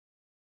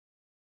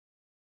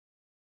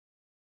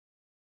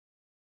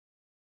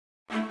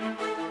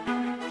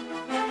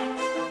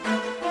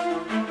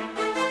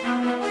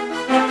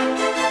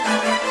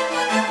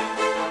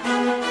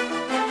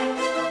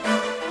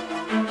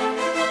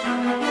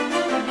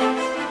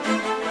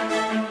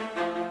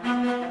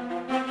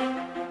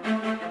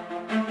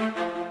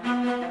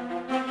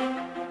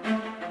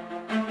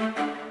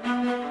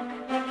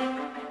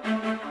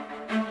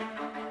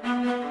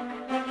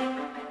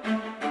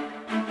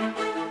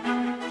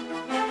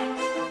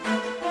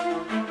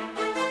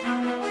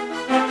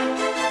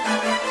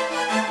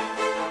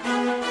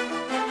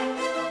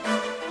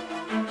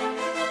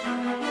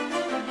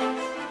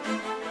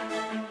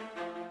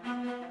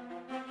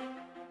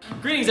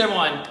Greetings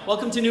everyone,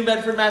 welcome to New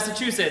Bedford,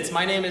 Massachusetts.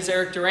 My name is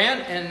Eric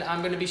Durant and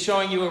I'm going to be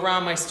showing you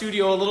around my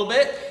studio a little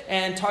bit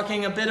and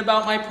talking a bit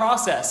about my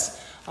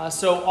process.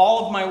 So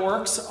all of my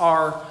works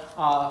are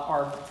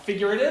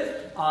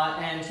figurative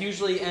and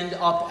usually end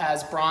up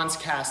as bronze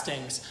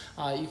castings.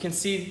 You can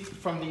see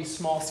from these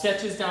small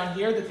sketches down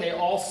here that they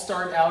all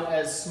start out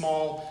as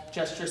small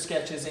gesture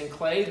sketches in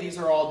clay. These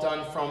are all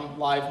done from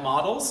live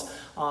models.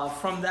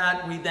 From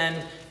that we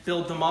then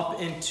build them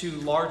up into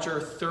larger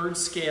third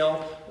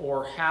scale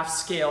or half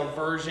scale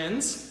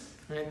versions.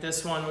 Right,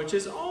 this one, which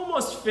is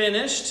almost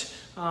finished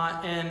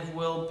and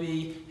will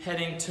be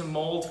heading to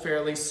mold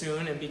fairly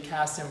soon and be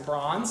cast in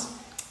bronze.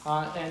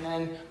 And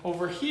then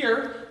over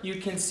here, you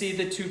can see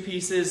the two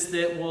pieces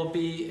that will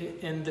be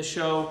in the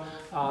show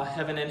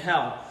Heaven and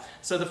Hell.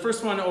 So the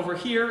first one over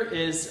here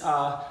is,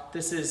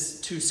 this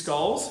is Two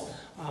Skulls.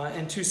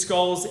 And Two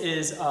Skulls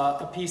is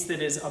a piece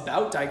that is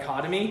about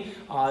dichotomy.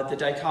 The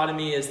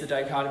dichotomy is the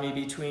dichotomy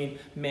between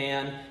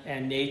man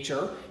and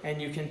nature.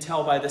 And you can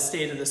tell by the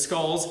state of the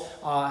skulls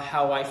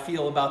how I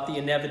feel about the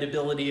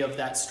inevitability of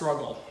that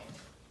struggle.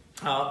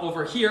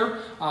 Over here,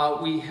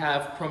 we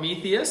have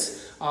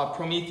Prometheus.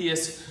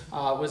 Prometheus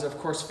was, of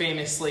course,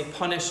 famously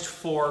punished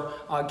for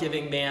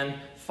giving man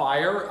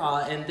fire.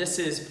 And this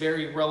is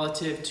very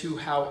relative to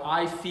how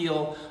I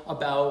feel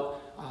about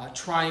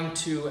trying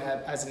to,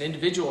 as an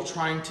individual,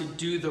 trying to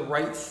do the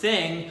right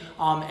thing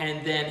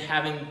and then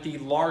having the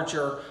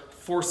larger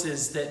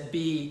forces that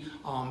be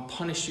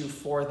punish you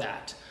for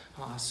that.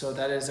 So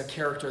that is a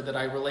character that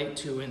I relate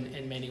to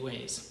in many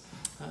ways.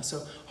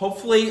 So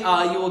hopefully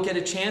you will get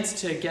a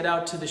chance to get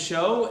out to the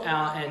show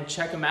and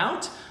check them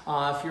out.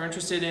 If you're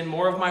interested in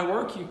more of my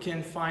work, you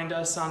can find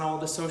us on all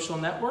the social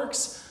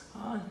networks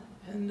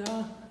and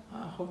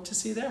hope to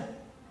see you there.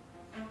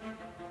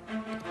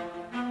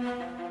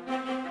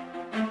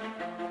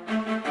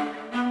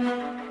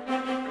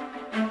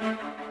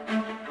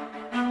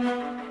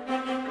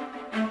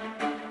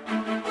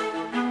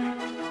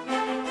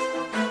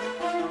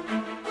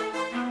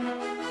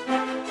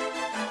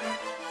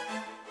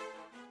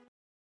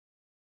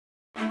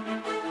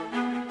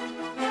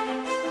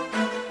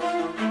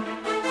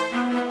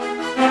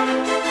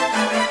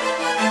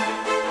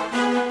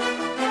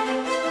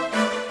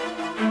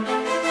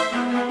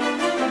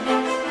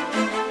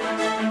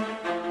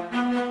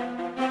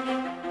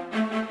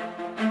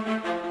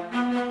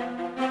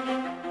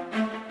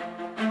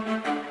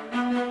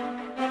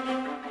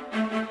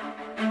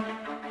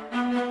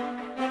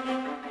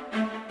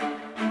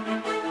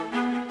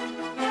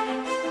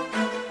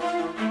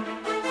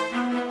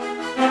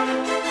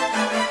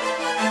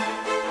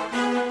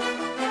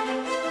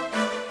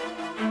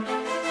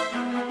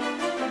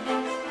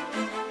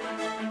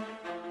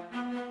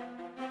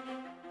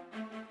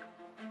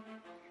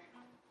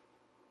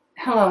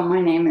 Hello,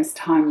 my name is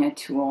Tanya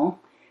Toole,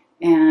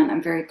 and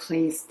I'm very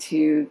pleased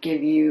to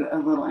give you a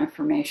little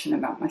information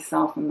about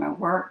myself and my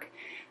work.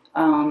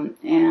 And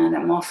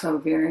I'm also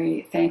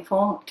very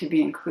thankful to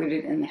be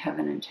included in the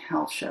Heaven and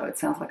Hell show. It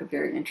sounds like a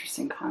very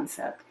interesting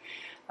concept.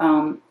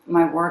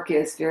 My work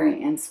is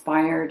very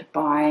inspired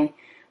by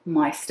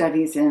my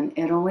studies in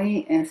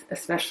Italy, and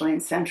especially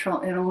in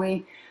central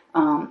Italy.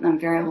 I'm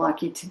very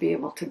lucky to be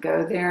able to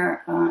go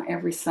there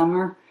every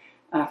summer.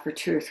 For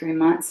 2 or 3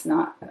 months,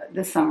 not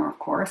this summer of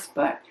course,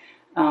 but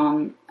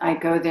I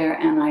go there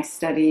and I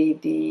study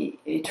the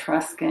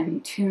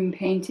Etruscan tomb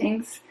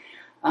paintings,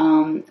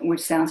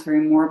 which sounds very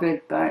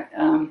morbid, but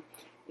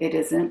it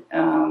isn't.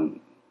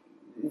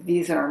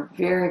 These are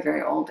very,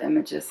 very old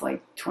images,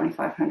 like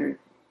 2,500,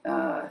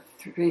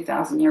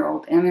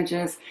 3,000-year-old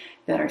images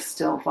that are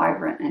still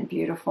vibrant and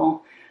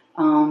beautiful.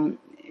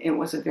 It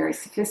was a very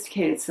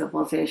sophisticated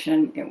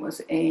civilization. It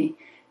was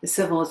the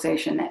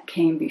civilization that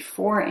came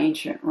before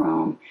ancient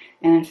Rome,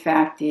 and in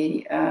fact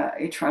the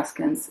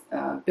Etruscans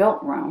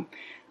built Rome.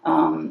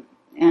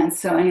 And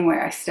so anyway,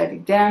 I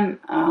studied them.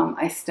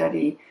 I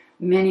study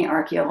many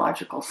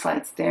archaeological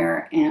sites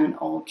there and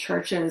old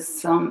churches,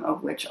 some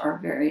of which are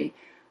very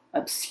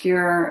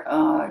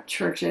obscure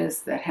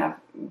churches that have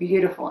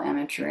beautiful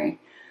imagery.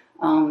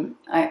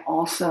 I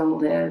also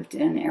lived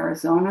in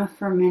Arizona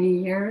for many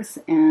years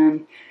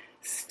and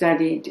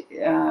studied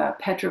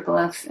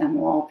petroglyphs and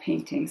wall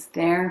paintings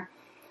there,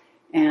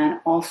 and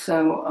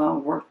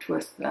also worked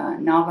with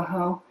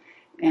Navajo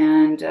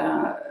and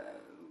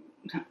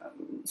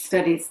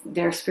studied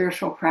their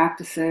spiritual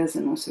practices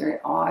and was very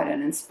awed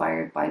and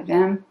inspired by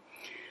them.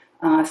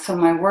 So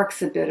my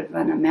work's a bit of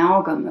an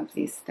amalgam of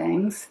these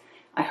things,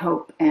 I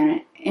hope,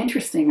 an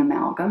interesting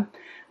amalgam.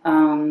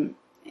 And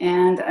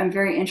I'm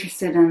very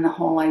interested in the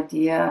whole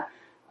idea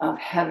of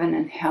heaven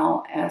and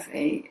hell as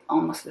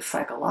almost a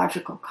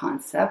psychological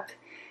concept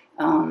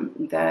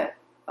that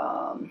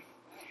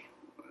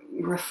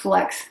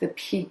reflects the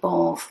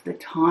peoples, the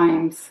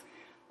times,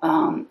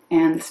 and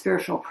the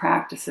spiritual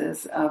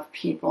practices of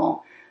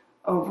people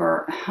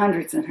over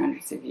hundreds and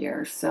hundreds of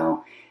years.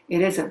 So it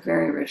is a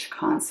very rich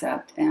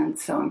concept, and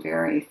so I'm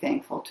very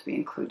thankful to be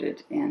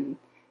included in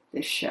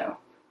this show.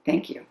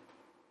 Thank you.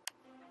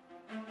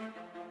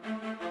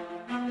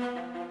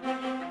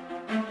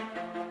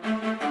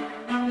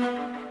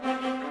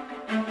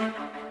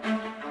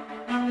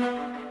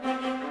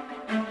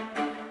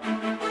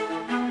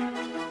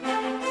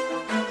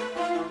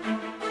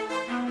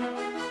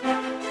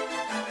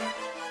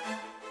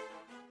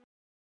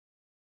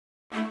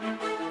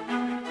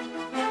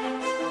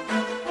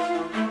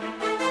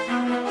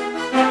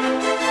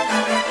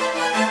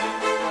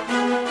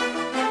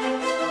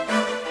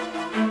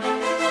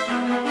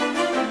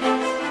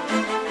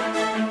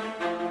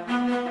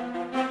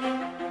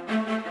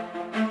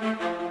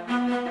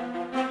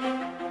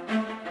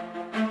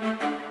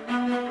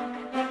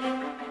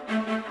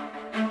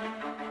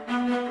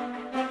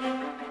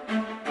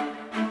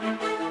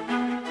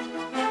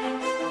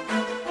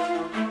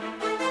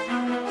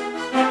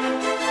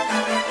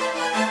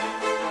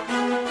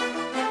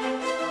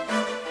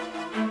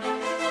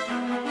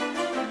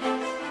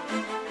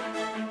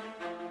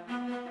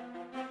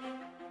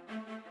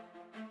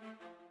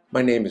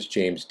 My name is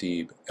James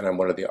Deeb, and I'm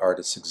one of the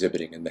artists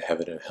exhibiting in the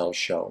Heaven and Hell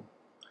show.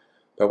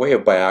 By way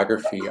of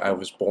biography, I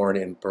was born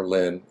in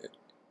Berlin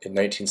in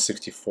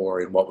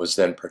 1964 in what was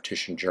then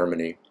partitioned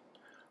Germany.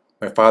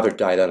 My father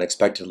died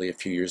unexpectedly a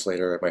few years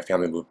later, and my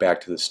family moved back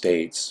to the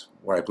States,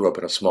 where I grew up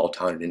in a small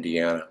town in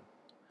Indiana.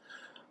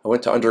 I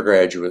went to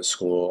undergraduate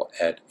school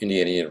at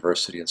Indiana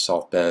University in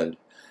South Bend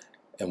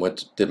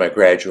and did my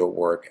graduate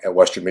work at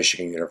Western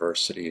Michigan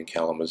University in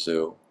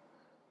Kalamazoo.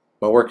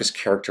 My work is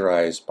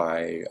characterized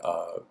by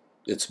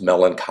its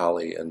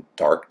melancholy and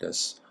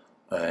darkness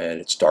and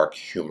its dark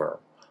humor.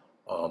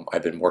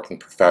 I've been working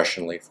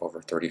professionally for over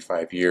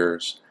 35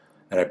 years,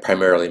 and I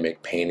primarily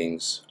make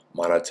paintings,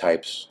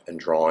 monotypes, and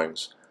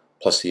drawings,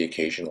 plus the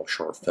occasional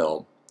short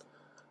film.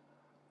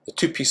 The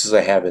two pieces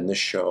I have in this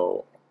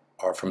show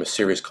are from a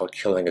series called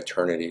Killing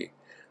Eternity,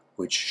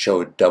 which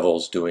showed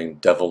devils doing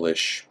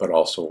devilish but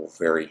also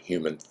very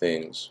human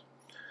things.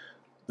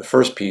 The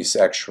first piece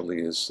actually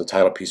is the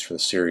title piece for the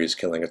series,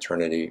 Killing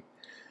Eternity,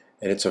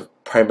 and it's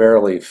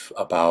primarily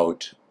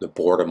about the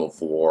boredom of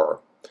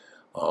war.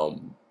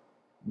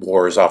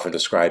 War is often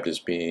described as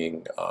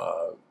being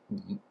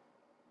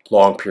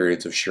long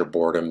periods of sheer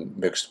boredom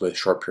mixed with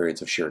short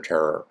periods of sheer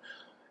terror,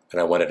 and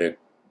I wanted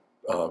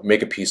to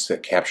make a piece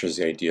that captures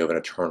the idea of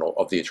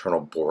the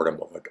eternal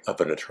boredom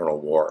of an eternal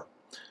war.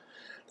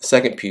 The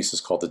second piece is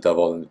called The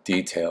Devil in the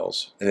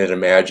Details, and it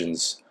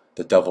imagines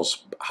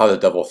how the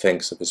devil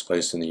thinks of his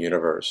place in the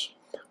universe,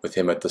 with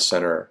him at the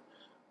center,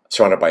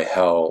 surrounded by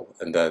hell,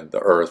 and then the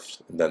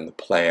earth, and then the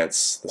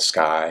plants, the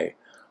sky,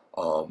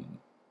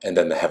 and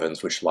then the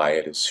heavens which lie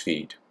at his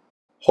feet.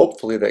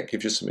 Hopefully that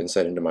gives you some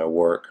insight into my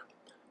work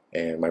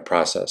and my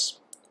process.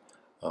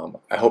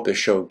 I hope this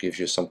show gives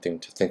you something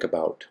to think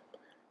about,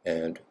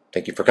 and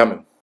thank you for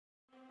coming.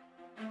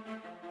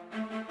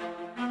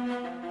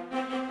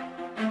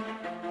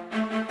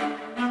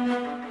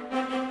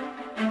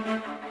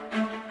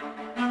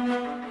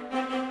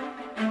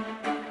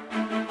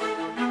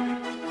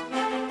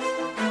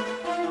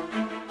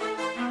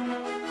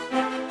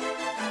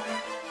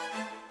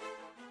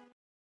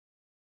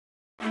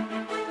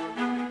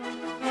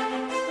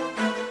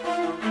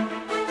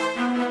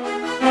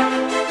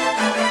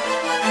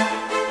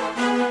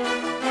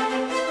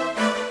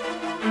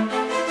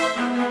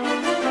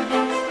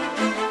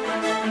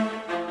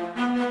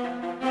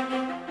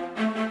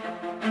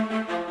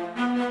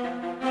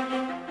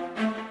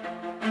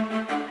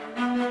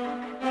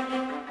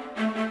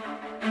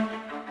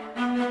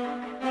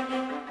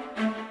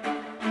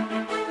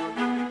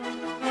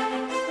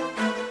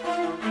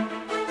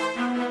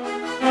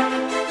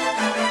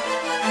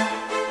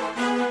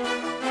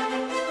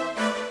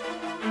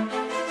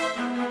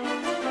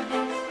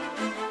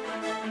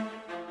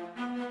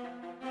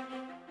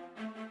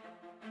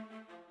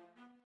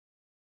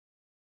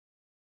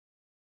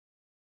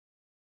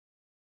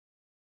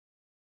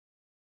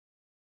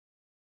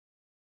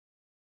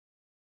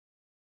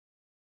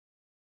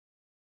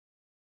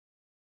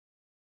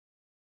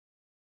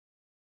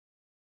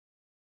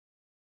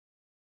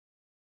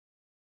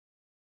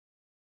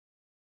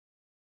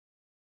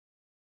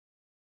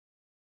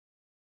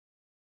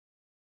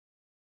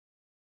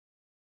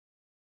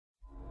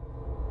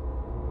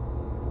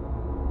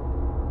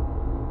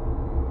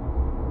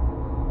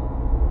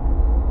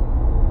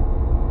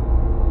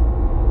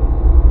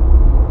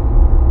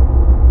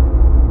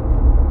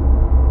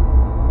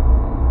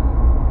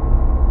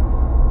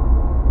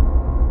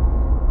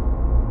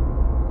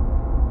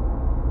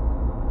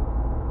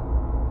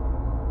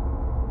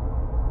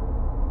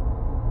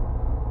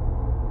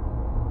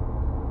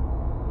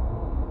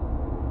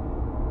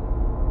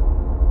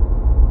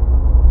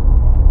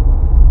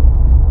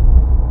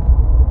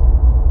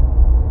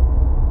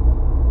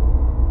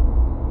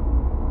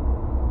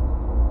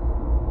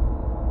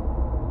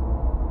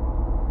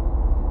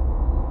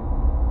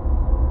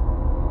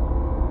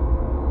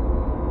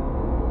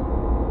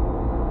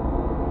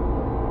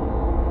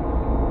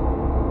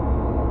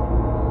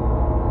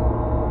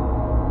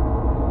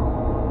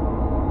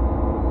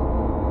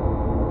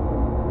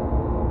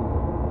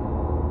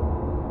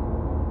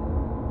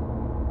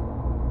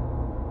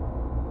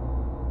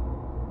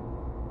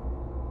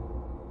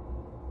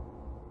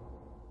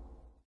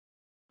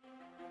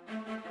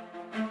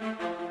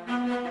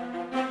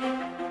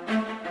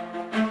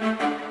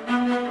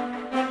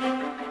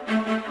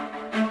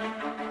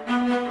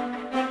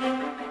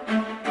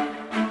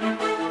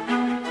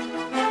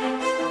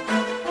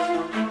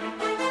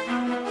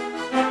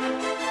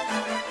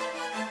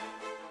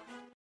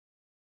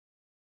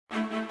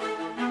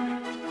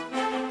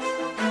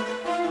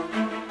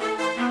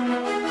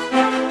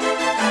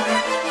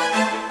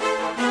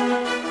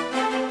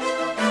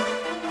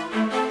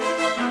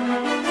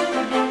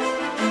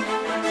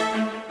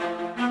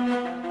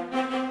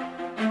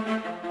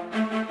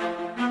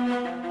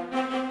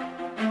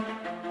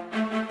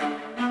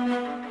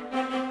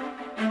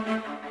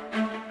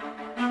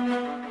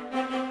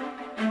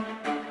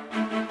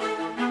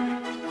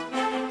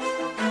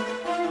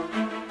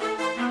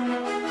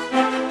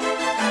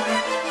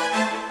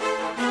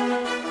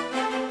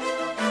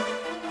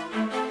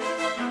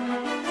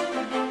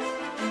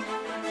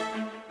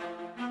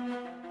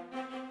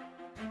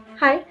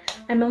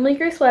 I'm Emily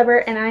Grace Weber,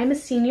 and I am a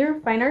senior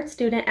fine arts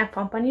student at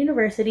Fontbonne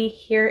University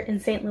here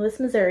in St. Louis,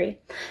 Missouri.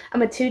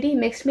 I'm a 2D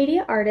mixed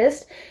media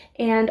artist,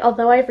 and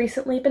although I've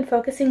recently been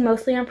focusing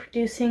mostly on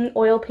producing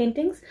oil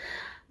paintings,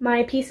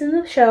 my piece in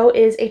the show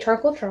is a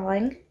charcoal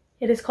drawing.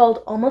 It is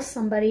called Almost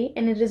Somebody,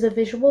 and it is a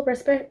visual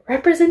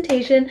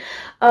representation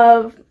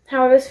of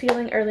how I was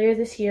feeling earlier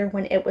this year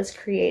when it was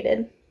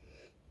created.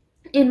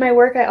 In my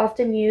work, I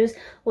often use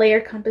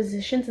layered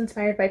compositions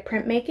inspired by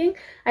printmaking.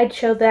 I'd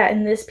show that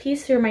in this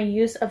piece through my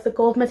use of the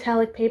gold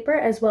metallic paper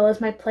as well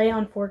as my play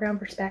on foreground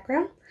versus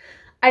background.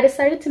 I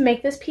decided to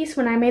make this piece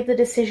when I made the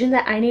decision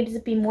that I needed to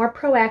be more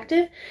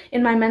proactive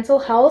in my mental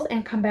health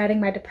and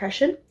combating my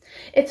depression.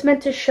 It's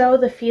meant to show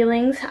the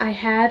feelings I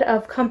had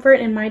of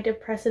comfort in my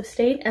depressive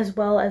state as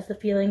well as the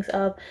feelings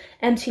of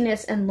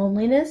emptiness and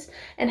loneliness,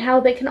 and how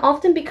they can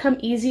often become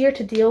easier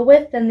to deal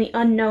with than the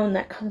unknown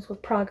that comes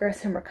with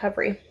progress and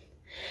recovery.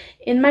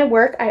 In my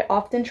work, I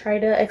often try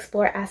to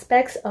explore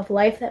aspects of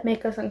life that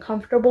make us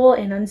uncomfortable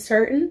and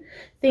uncertain,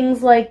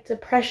 things like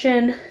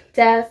depression,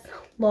 death,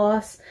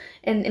 loss,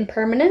 and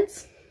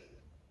impermanence.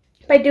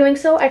 By doing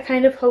so, I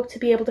kind of hope to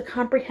be able to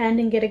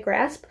comprehend and get a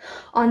grasp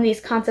on these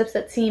concepts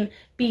that seem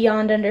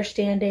beyond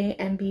understanding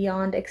and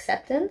beyond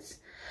acceptance.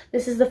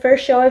 This is the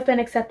first show I've been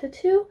accepted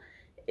to.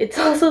 It's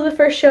also the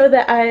first show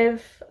that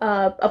I've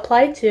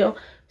applied to,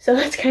 so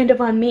that's kind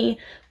of on me.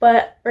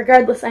 But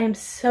regardless, I am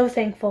so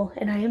thankful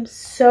and I am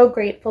so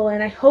grateful,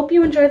 and I hope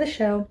you enjoy the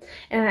show,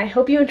 and I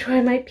hope you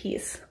enjoy my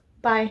piece.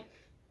 Bye.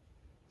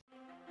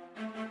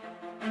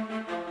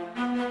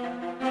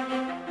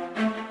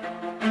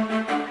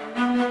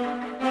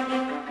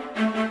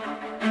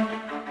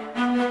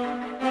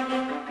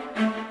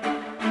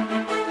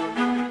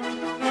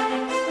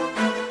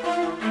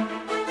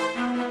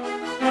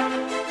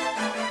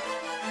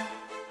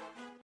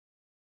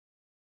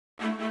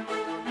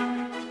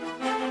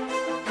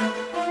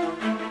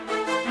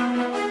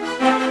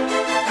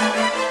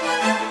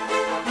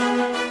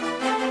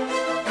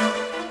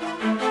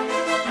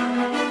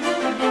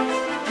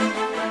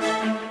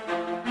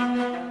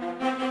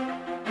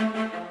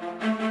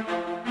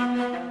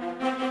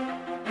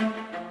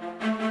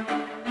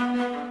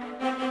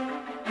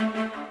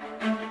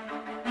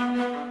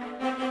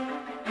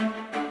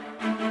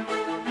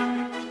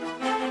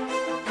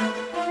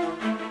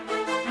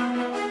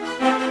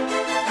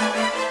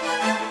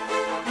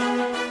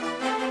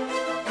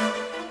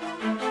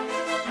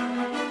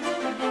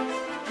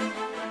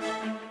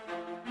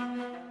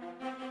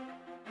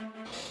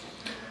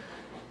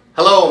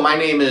 Hello, my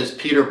name is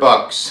Peter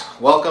Bucks.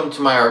 Welcome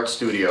to my art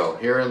studio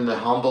here in the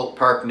Humboldt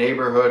Park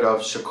neighborhood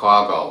of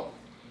Chicago.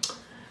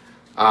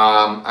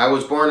 I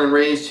was born and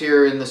raised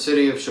here in the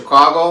city of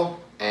Chicago,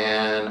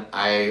 and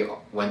I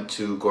went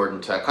to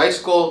Gordon Tech High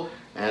School,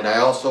 and I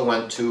also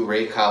went to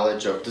Ray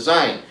College of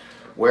Design,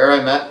 where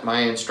I met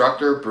my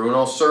instructor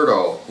Bruno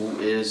Certo, who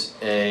is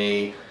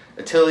an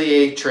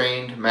atelier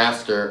trained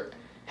master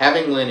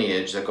having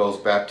lineage that goes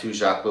back to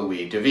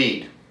Jacques-Louis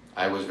David.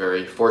 I was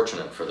very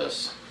fortunate for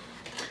this.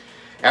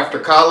 After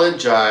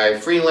college, I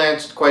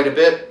freelanced quite a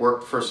bit,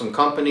 worked for some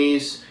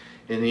companies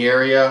in the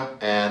area,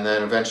 and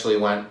then eventually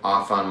went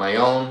off on my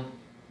own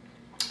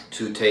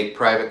to take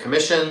private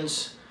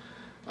commissions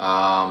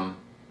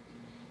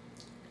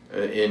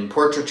in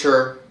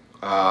portraiture.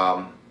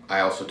 I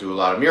also do a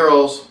lot of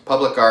murals,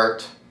 public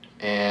art,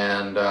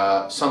 and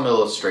some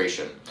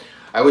illustration.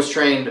 I was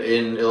trained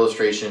in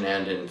illustration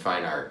and in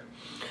fine art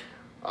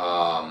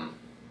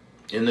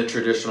in the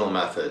traditional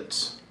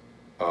methods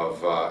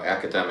of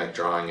academic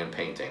drawing and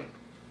painting.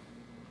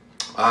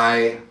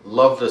 I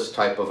love this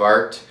type of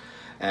art,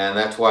 and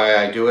that's why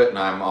I do it, and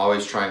I'm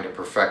always trying to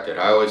perfect it.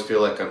 I always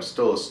feel like I'm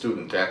still a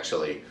student,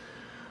 actually.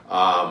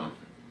 I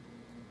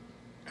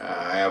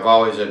have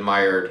always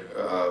admired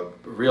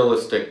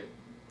realistic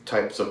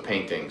types of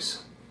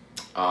paintings.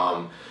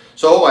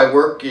 So I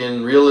work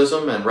in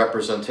realism and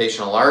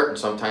representational art, and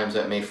sometimes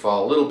that may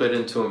fall a little bit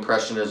into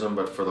impressionism,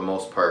 but for the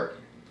most part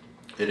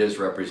it is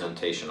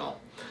representational.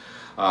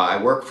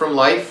 I work from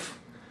life,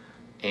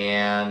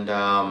 and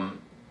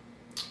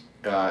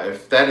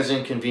if that is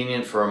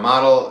inconvenient for a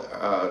model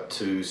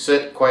to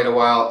sit quite a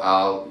while,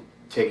 I'll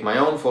take my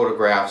own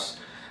photographs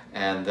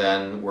and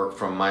then work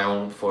from my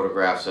own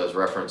photographs as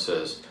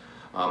references.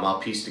 I'll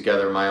piece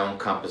together my own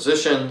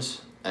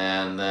compositions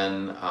and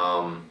then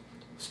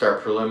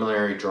start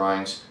preliminary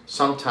drawings.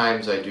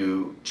 Sometimes I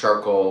do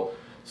charcoal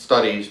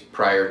studies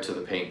prior to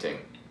the painting.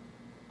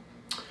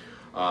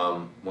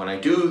 When I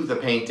do the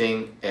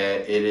painting,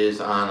 it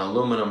is on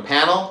aluminum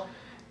panel,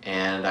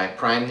 and I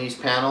prime these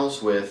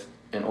panels with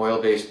an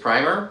oil-based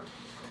primer,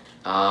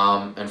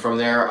 and from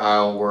there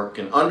I'll work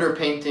an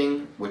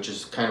underpainting, which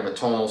is kind of a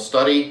tonal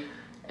study,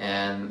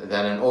 and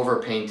then an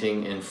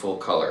overpainting in full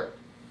color.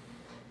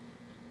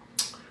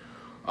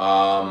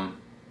 I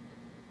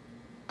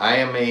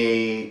am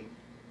an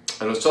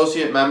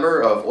associate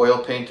member of Oil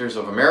Painters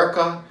of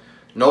America,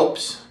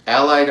 NOPES,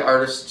 Allied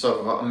Artists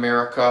of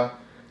America,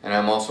 and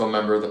I'm also a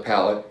member of the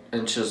Palette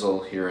and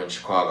Chisel here in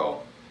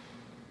Chicago.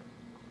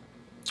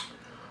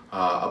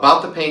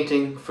 About the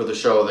painting for the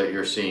show that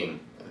you're seeing.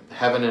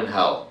 heaven and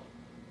hell.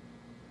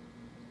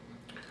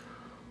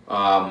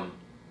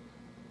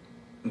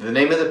 The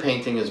name of the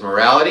painting is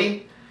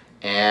Morality,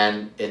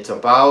 and it's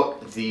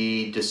about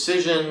the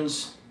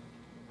decisions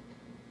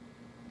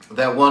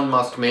that one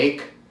must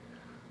make,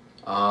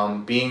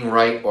 being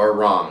right or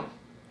wrong,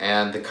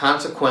 and the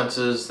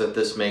consequences that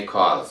this may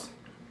cause.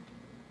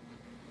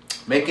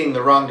 Making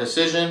the wrong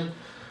decision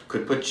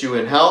could put you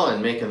in hell,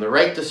 and making the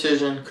right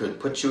decision could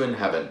put you in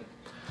heaven.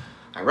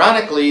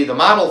 Ironically, the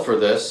model for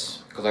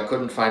this, because I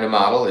couldn't find a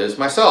model, is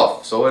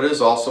myself. So it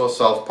is also a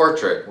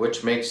self-portrait,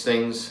 which makes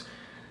things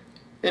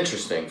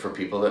interesting for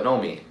people that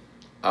know me.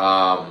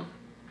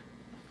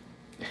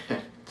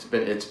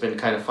 It's been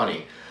kind of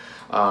funny.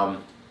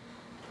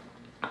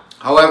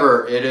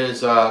 However, it is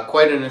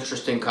quite an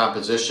interesting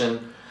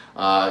composition.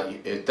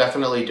 It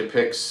definitely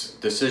depicts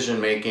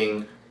decision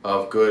making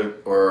of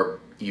good or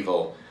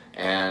evil,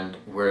 and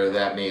where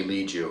that may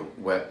lead you.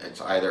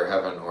 It's either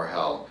heaven or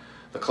hell.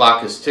 The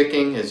clock is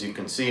ticking, as you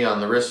can see on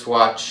the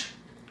wristwatch.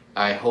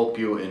 I hope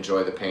you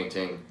enjoy the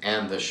painting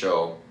and the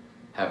show,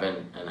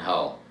 Heaven and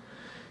Hell.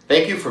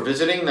 Thank you for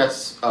visiting.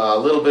 That's a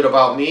little bit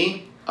about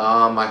me.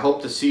 I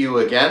hope to see you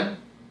again.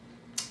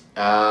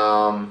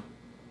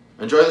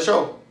 Enjoy the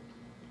show.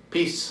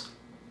 Peace.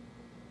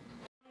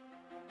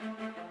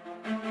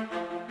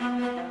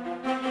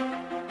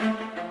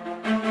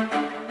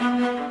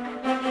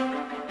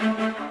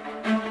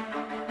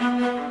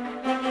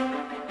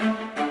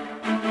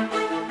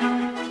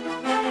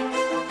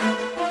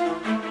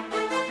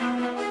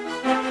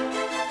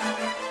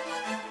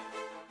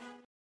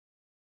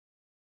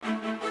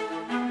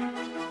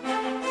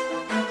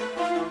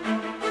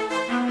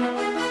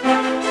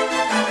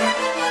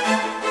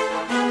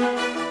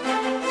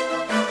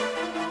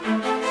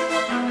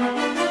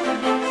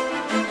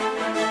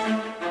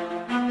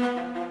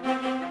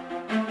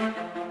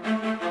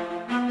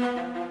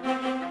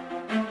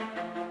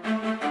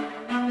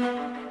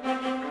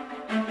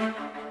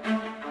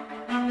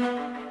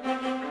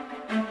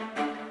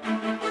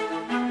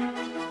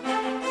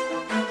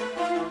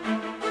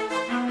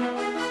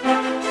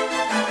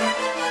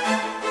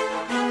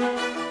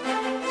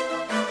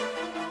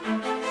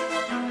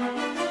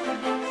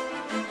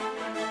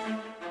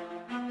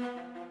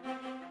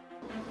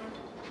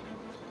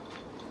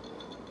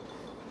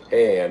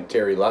 Hey, I'm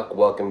Terry Luck.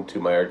 Welcome to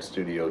my art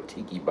studio,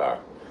 Tiki Bar.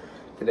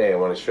 Today I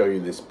want to show you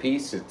this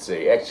piece. It's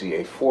actually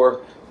a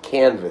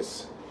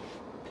 4-canvas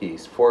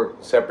piece, 4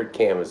 separate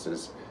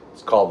canvases.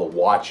 It's called The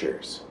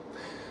Watchers.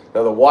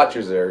 Now the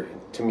Watchers are,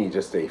 to me,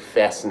 just a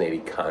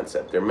fascinating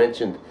concept. They're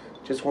mentioned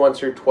just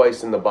once or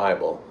twice in the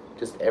Bible,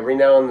 just every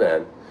now and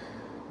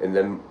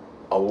then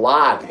a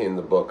lot in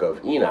the book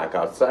of Enoch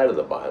outside of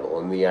the Bible.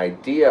 And the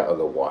idea of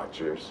the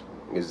Watchers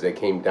is they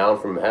came down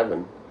from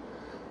heaven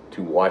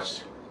to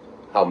watch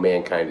how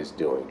mankind is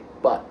doing.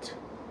 But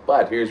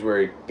here's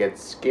where it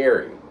gets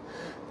scary.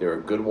 There are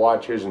good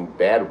watchers and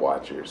bad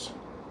watchers,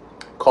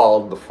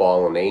 called the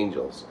fallen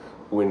angels,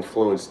 who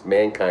influenced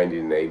mankind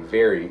in a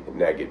very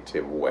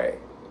negative way.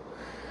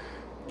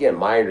 Again,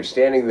 my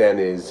understanding then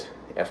is,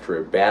 after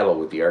a battle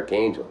with the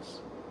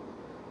archangels,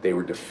 they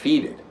were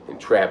defeated and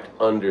trapped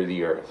under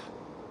the earth.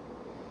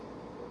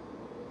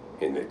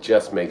 And it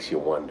just makes you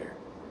wonder,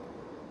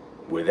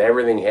 with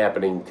everything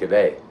happening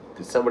today,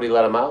 did somebody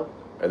let them out?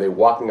 Are they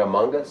walking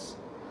among us?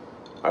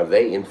 Are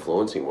they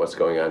influencing what's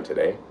going on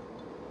today?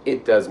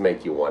 It does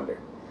make you wonder.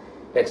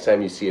 Next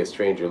time you see a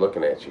stranger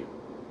looking at you,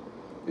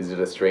 is it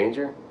a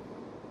stranger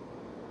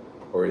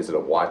or is it a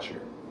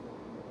watcher?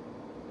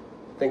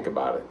 Think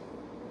about it.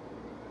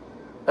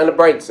 On the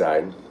bright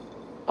side,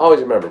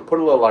 always remember,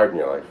 put a little art in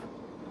your life.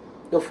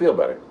 You'll feel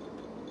better.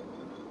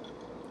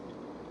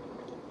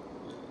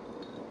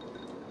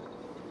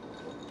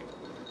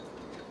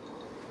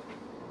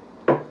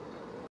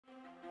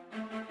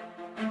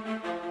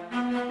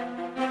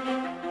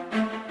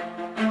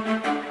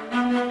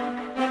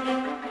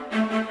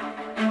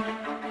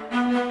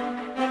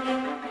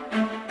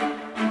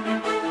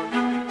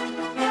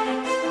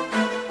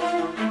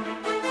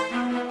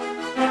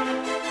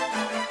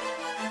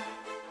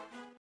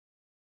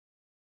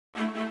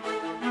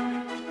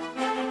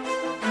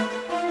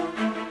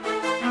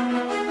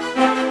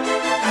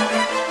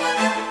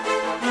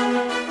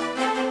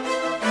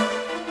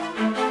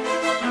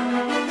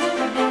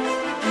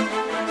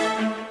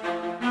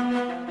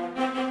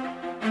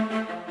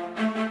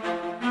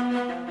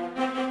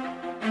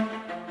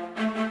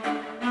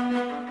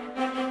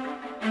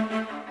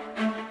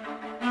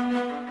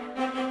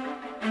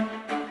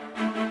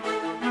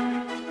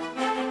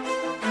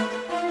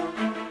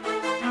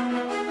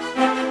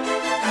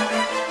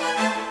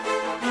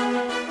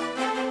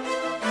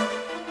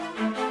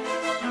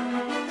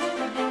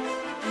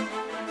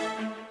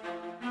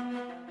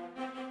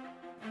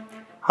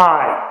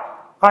 Hi,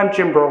 I'm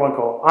Jim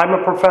Burwinkle. I'm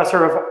a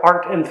professor of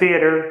art and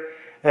theater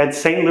at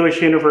St.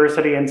 Louis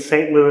University in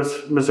St.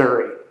 Louis,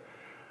 Missouri.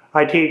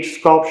 I teach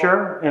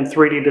sculpture and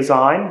 3D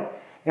design,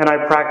 and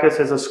I practice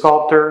as a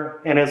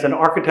sculptor and as an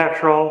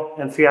architectural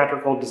and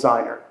theatrical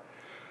designer.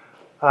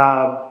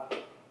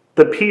 The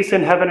The piece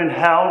in Heaven and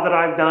Hell that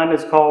I've done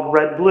is called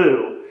Red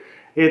Blue.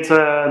 It's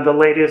the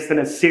latest in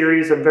a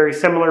series of very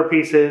similar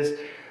pieces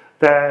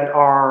that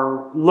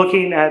are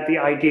looking at the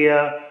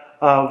idea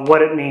of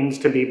what it means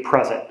to be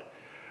present.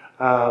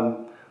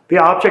 The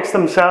objects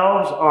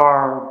themselves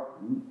are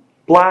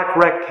black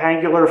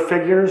rectangular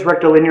figures,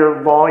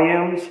 rectilinear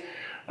volumes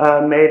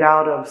made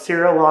out of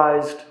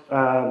serialized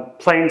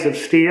planes of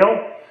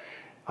steel.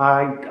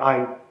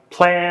 I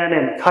plan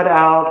and cut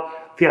out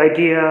the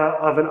idea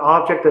of an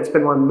object that's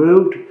been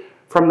removed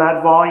from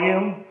that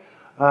volume,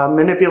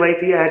 manipulate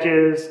the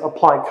edges,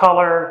 apply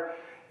color,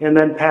 and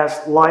then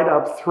pass light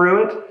up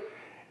through it.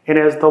 And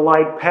as the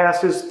light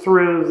passes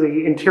through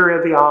the interior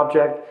of the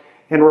object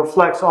and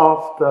reflects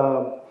off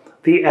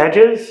the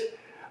edges,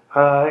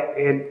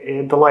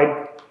 the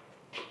light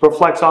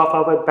reflects off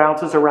of it,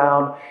 bounces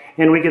around,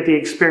 and we get the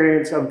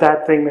experience of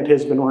that thing that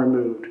has been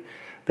removed.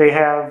 They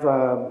have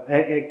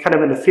a kind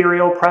of an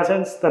ethereal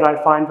presence that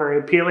I find very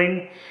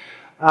appealing,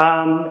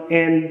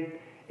 and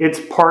it's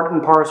part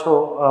and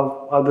parcel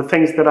of the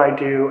things that I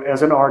do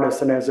as an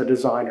artist and as a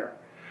designer.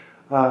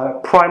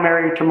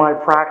 Primary to my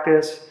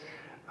practice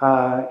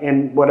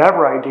in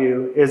whatever I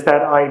do is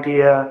that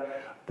idea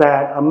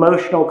that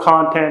emotional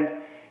content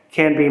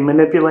can be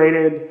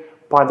manipulated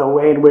by the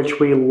way in which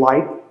we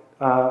light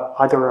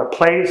either a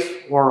place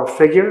or a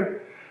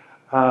figure.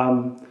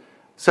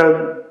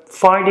 So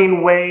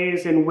finding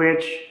ways in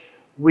which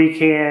we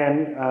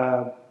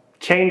can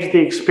change the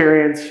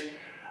experience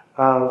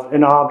of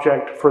an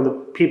object for the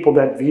people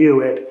that view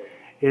it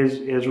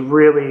is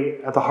really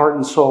at the heart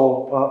and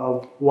soul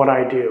of what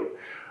I do.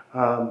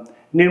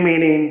 New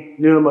meaning,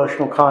 new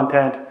emotional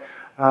content,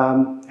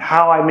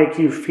 how I make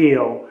you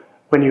feel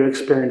when you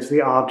experience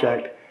the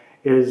object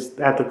is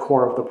at the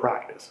core of the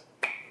practice.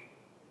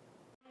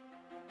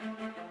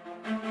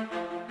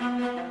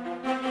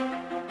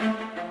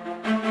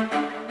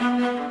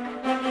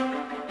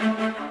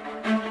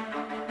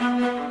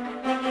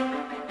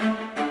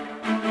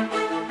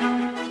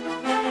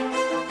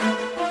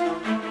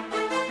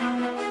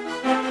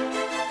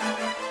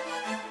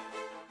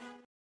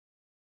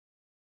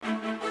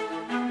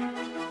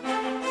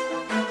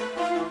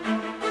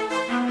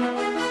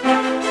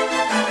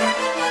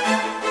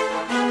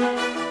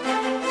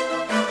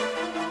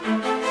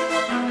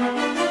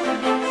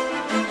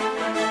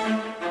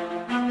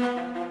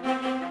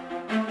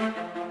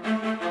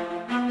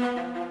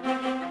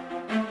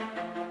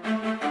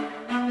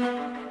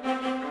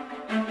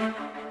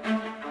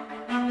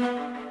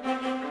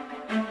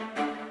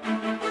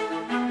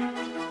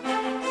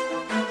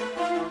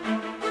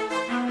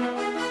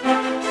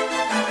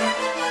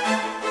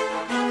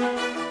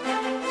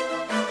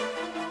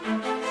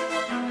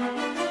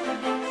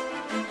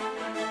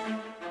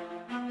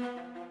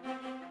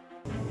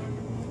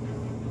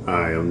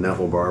 Hi, I'm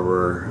Neville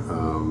Barber.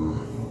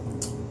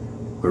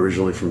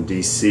 Originally from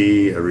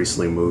DC. I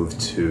recently moved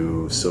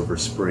to Silver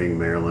Spring,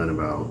 Maryland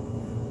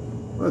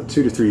about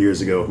 2 to 3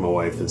 years ago with my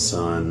wife and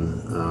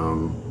son.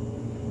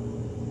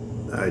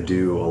 I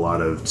do a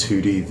lot of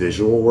 2D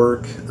visual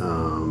work,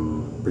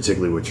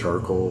 particularly with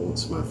charcoal.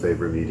 It's my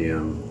favorite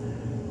medium.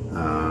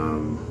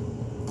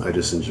 I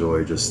just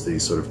enjoy just the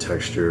sort of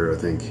texture. I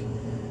think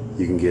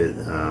you can get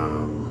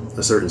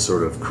a certain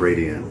sort of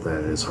gradient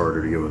that is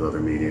harder to get with other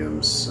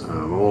mediums.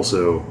 I'm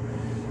also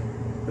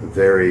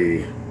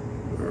very,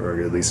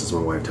 or at least as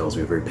my wife tells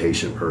me, a very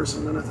patient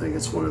person, and I think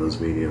it's one of those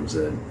mediums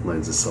that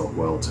lends itself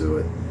well to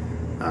it.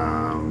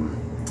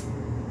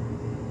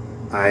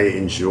 I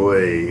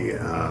enjoy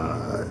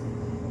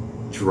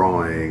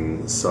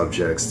drawing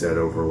subjects that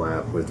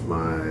overlap with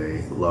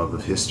my love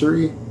of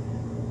history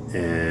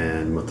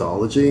and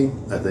mythology.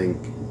 I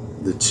think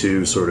the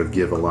two sort of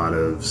give a lot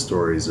of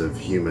stories of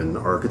human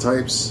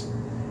archetypes,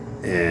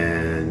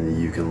 and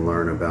you can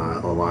learn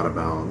about a lot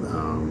about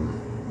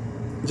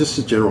just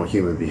the general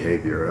human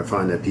behavior. I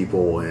find that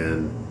people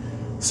in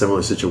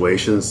similar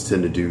situations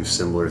tend to do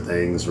similar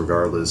things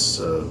regardless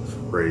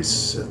of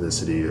race,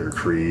 ethnicity, or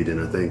creed, and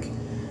I think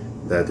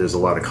that there's a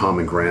lot of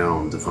common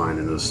ground to find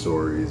in those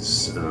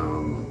stories.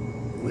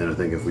 And I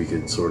think if we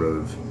could sort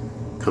of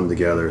come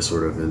together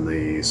sort of in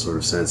the sort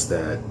of sense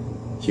that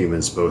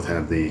humans both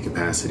have the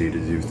capacity to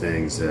do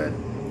things that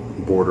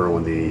border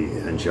on the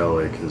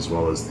angelic as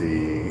well as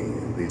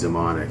the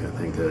demonic, I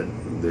think that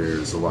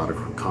there's a lot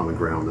of common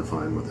ground to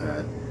find with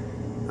that.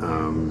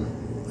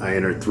 I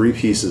entered 3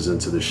 pieces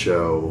into the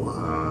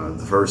show.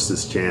 The first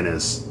is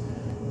Janus.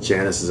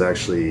 Janus is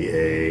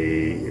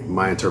actually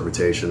my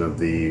interpretation of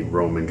the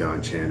Roman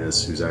god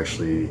Janus, who's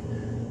actually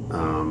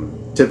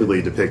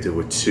typically depicted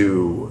with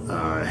 2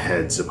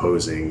 heads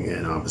opposing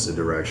in opposite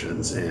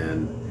directions,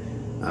 and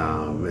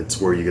it's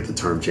where you get the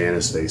term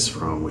Janus face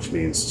from, which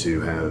means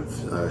to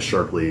have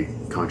sharply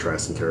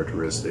contrasting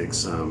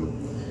characteristics.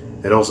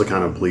 It also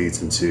kind of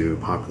bleeds into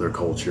popular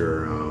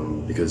culture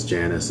because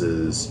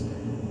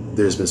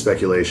there's been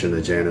speculation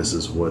that Janus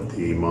is what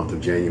the month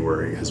of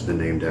January has been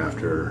named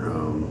after.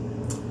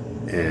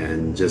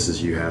 And just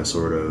as you have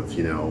sort of,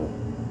 you know,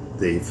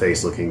 the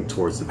face looking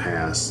towards the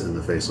past and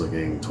the face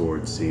looking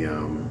towards the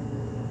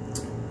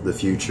the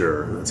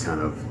future. That's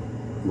kind of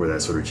where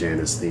that sort of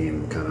Janus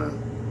theme kind of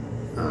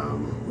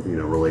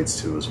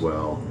relates to as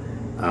well.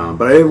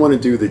 But I didn't want to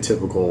do the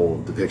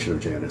typical depiction of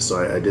Janus, so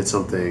I did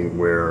something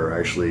where I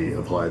actually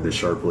applied the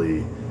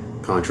sharply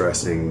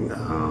contrasting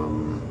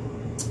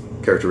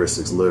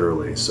characteristics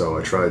literally. So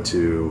I tried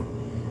to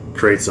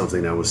create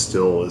something that was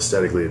still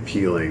aesthetically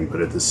appealing,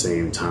 but at the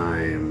same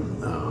time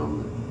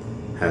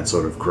had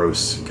sort of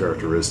gross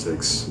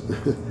characteristics.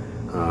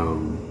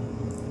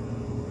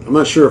 I'm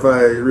not sure if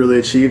I really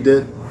achieved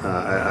it.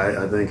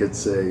 I think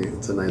it's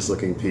a nice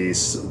looking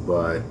piece,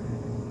 but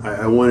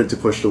I wanted to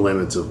push the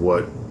limits of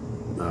what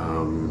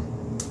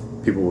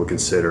people would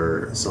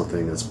consider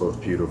something that's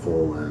both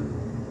beautiful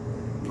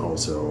and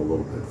also a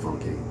little bit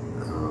funky.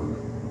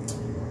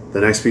 The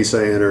next piece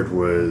I entered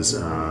was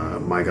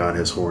My God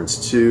Has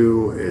Horns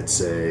 2.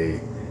 It's a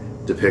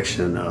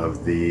depiction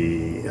of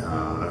the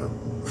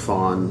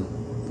fawn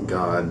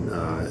god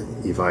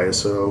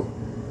Isacson.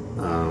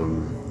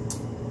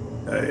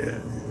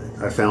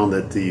 I found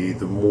that the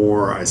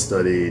more I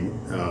studied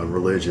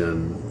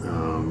religion,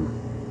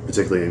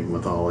 particularly in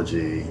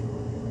mythology,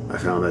 I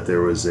found that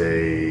there was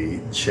a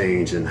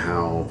change in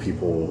how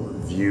people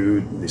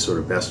viewed the sort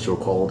of bestial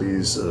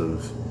qualities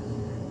of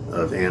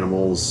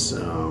animals.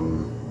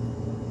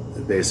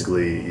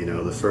 Basically,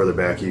 the further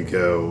back you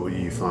go,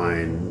 you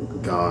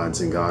find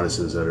gods and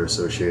goddesses that are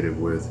associated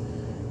with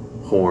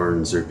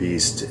horns or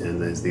beasts,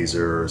 and these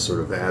are sort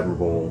of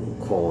admirable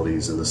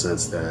qualities in the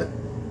sense that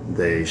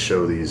they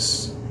show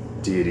these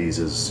deities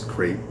as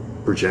great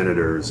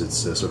progenitors.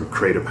 It's a sort of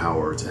creative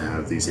power to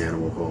have these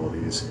animal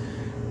qualities.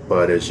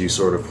 But as you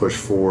sort of push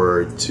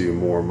forward to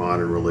more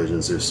modern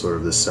religions, there's sort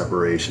of this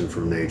separation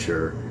from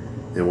nature,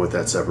 and with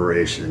that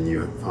separation,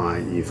 you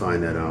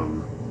find that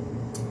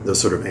those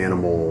sort of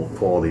animal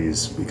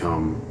qualities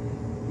become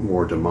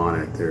more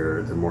demonic.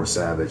 They're more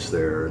savage.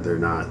 They're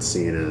not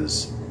seen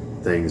as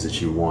things that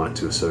you want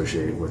to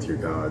associate with your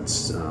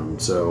gods.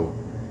 So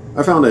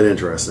I found that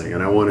interesting,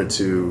 and I wanted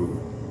to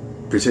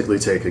particularly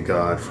take a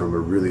god from a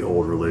really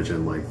old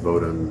religion like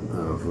Vodun,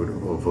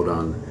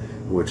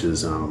 which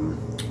is a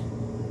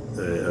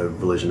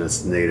religion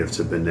that's native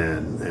to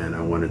Benin, and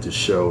I wanted to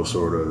show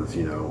sort of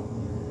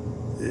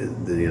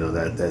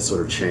that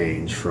sort of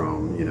change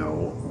from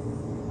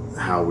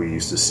how we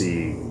used to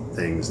see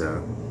things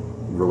that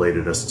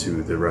related us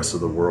to the rest of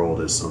the world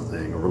as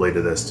something, or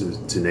related us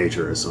to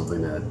nature as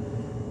something that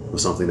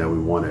was something that we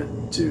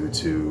wanted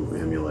to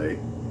emulate.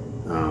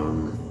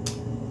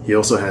 He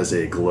also has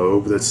a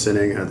globe that's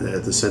sitting at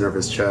the center of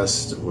his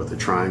chest with a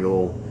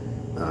triangle.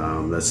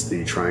 That's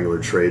the triangular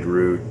trade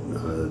route.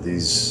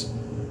 These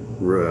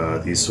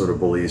sort of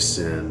beliefs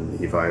in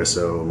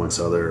Isacson, amongst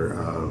other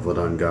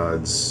Vodun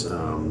gods,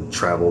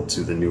 traveled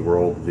to the New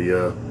World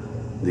via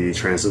the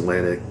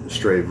transatlantic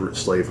slave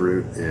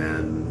route,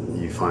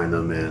 and you find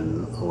them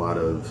in a lot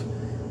of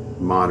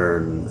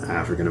modern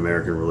African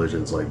American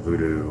religions like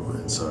voodoo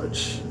and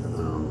such.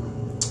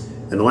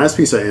 And the last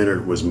piece I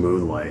entered was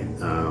Moonlight,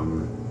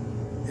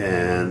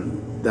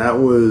 and that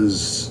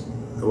was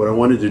what I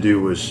wanted to do,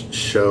 was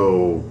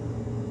show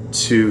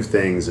two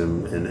things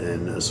in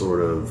a sort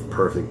of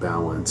perfect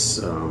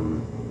balance,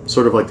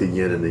 sort of like the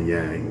yin and the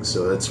yang.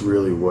 So that's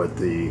really what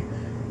the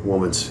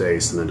woman's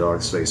face and the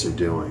dog's face are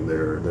doing.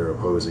 They're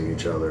opposing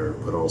each other,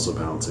 but also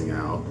balancing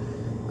out.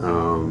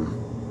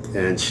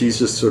 And she's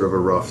just sort of a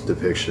rough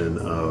depiction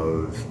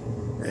of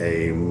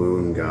a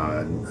moon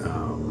god,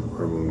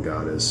 or moon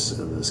goddess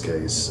in this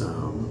case,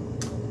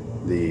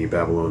 the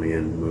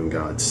Babylonian moon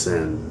god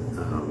Sin,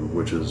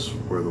 which is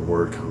where the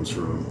word comes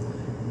from.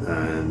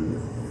 And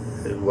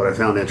what I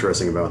found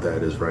interesting about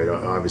that is, right,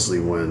 obviously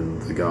when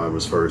the god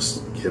was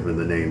first given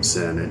the name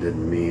Sin, it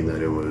didn't mean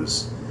that it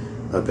was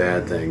a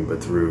bad thing,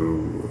 but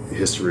through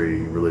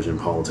history, religion,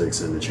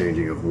 politics, and the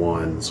changing of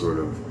one sort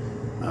of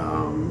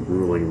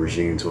ruling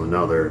regime to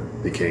another,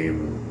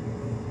 became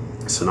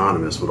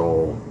synonymous with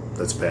all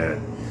that's bad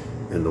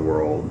in the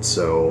world.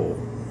 So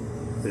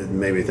it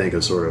made me think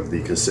of sort of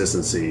the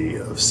consistency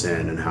of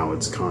sin and how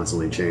it's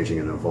constantly changing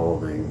and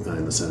evolving,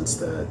 in the sense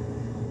that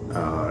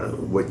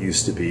what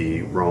used to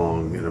be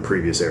wrong in a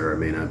previous era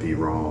may not be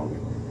wrong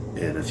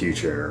in a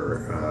future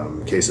era.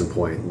 Case in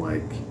point,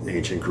 like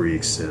ancient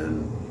Greeks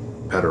and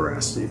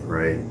pederasty,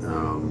 right?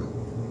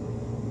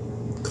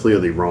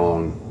 Clearly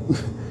wrong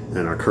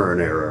in our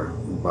current era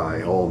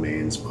by all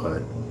means,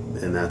 but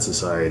in that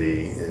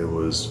society it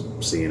was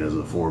seen as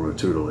a form of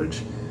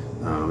tutelage.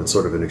 It's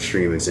sort of an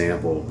extreme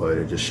example, but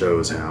it just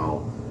shows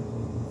how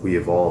we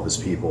evolve as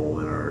people,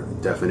 and our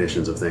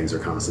definitions of things are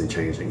constantly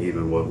changing,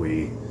 even what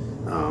we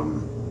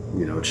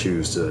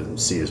choose to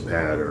see as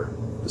bad or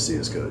to see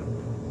as good.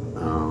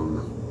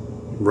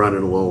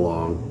 Running a little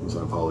long, so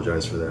I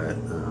apologize for that.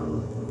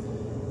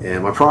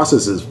 And my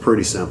process is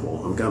pretty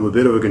simple. I'm a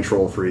bit of a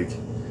control freak.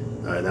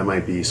 That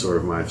might be sort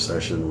of my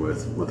obsession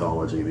with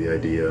mythology, the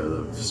idea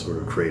of sort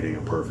of creating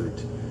a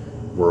perfect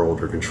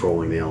world or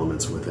controlling the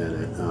elements within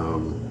it.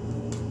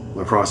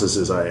 My process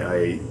is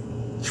I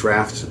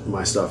draft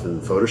my stuff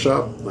in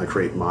Photoshop. I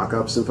create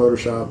mock-ups in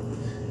Photoshop,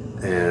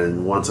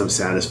 And once I'm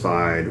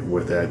satisfied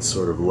with that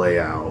sort of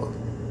layout,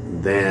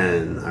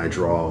 then I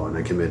draw and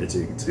I commit it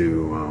to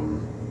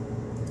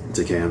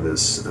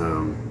canvas.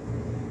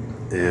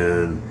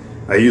 And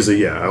I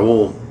usually, I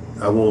won't,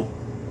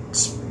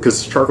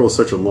 because charcoal is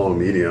such a long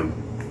medium,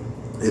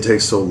 it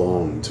takes so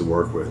long to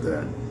work with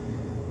that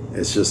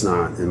it's just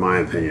not, in my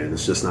opinion,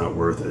 it's just not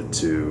worth it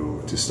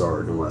to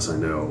start unless I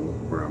know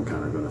where I'm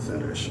kind of going to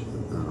finish.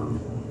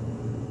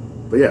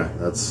 But yeah,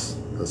 that's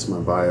my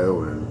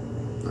bio,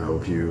 and I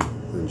hope you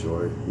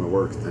enjoy my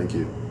work. Thank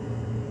you.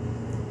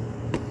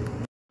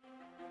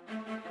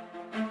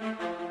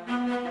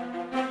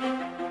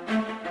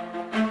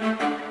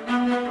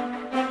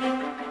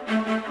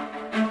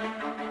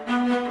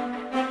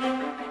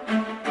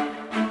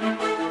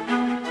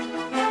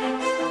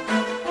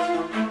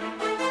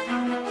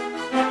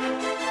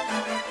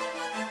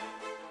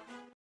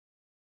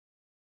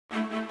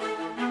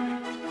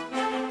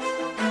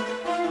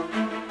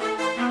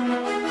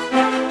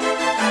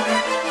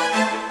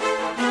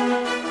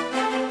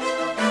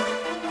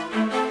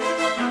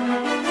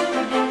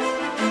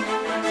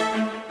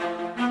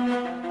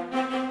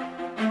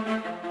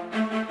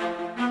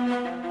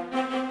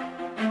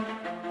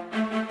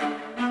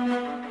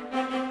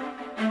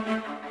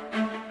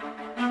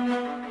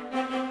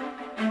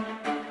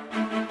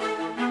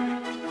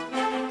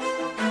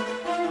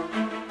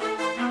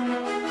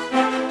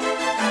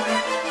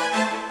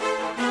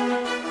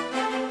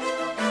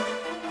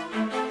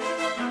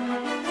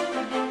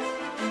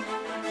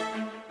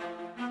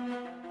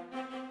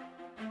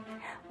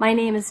 My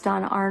name is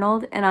Donna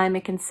Arnold, and I'm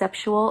a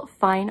conceptual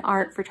fine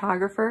art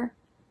photographer,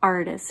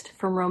 artist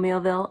from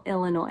Romeoville,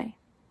 Illinois.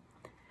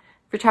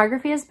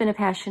 Photography has been a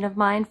passion of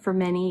mine for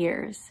many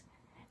years.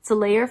 It's a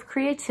layer of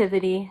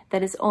creativity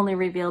that is only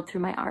revealed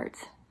through my art.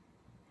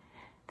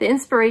 The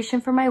inspiration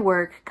for my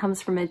work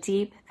comes from a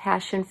deep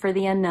passion for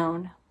the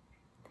unknown.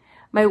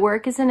 My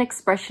work is an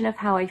expression of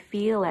how I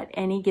feel at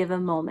any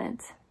given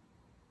moment.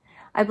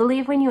 I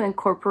believe when you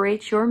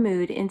incorporate your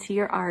mood into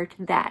your art,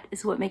 that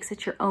is what makes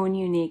it your own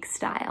unique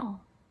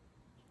style.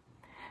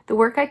 The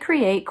work I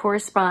create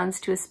corresponds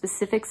to a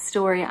specific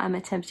story I'm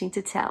attempting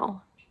to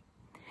tell.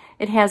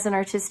 It has an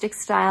artistic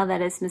style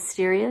that is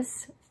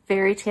mysterious,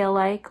 fairy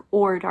tale-like,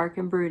 or dark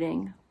and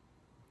brooding.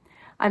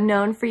 I'm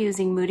known for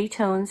using moody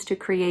tones to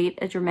create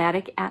a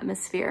dramatic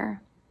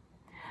atmosphere.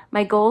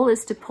 My goal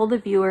is to pull the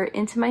viewer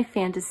into my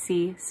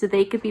fantasy so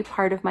they could be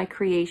part of my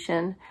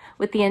creation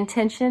with the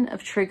intention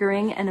of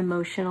triggering an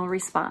emotional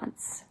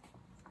response.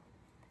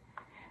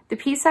 The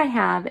piece I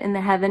have in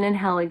the Heaven and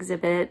Hell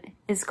exhibit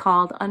is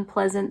called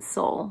Unpleasant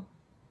Soul.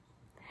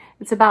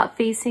 It's about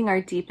facing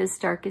our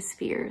deepest, darkest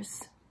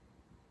fears.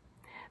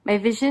 My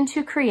vision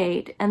to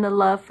create and the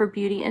love for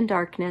beauty and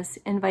darkness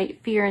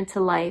invite fear into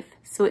life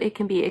so it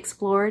can be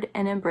explored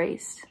and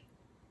embraced.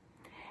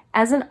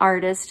 As an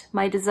artist,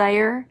 my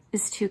desire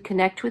is to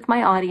connect with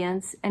my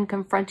audience, and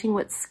confronting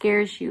what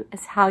scares you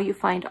is how you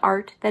find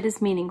art that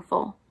is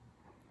meaningful.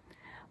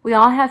 We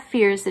all have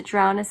fears that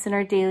drown us in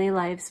our daily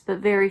lives, but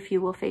very few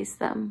will face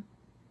them.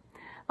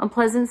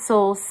 Unpleasant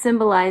Soul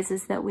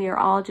symbolizes that we are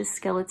all just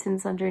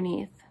skeletons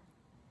underneath.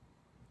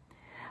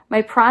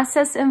 My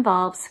process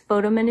involves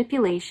photo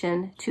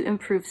manipulation to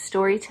improve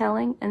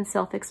storytelling and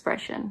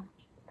self-expression.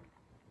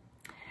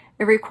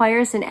 It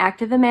requires an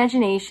active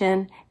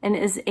imagination and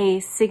is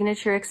a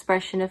signature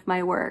expression of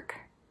my work.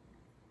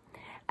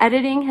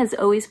 Editing has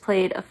always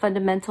played a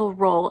fundamental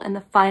role in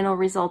the final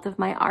result of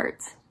my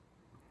art.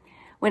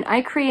 When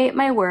I create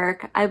my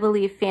work, I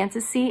believe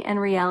fantasy and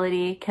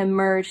reality can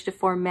merge to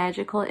form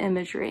magical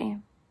imagery.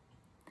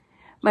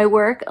 My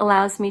work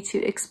allows me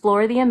to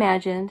explore the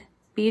imagined,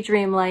 be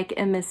dreamlike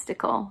and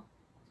mystical.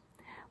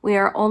 We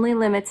are only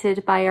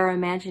limited by our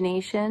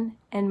imagination,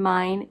 and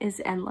mine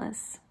is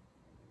endless.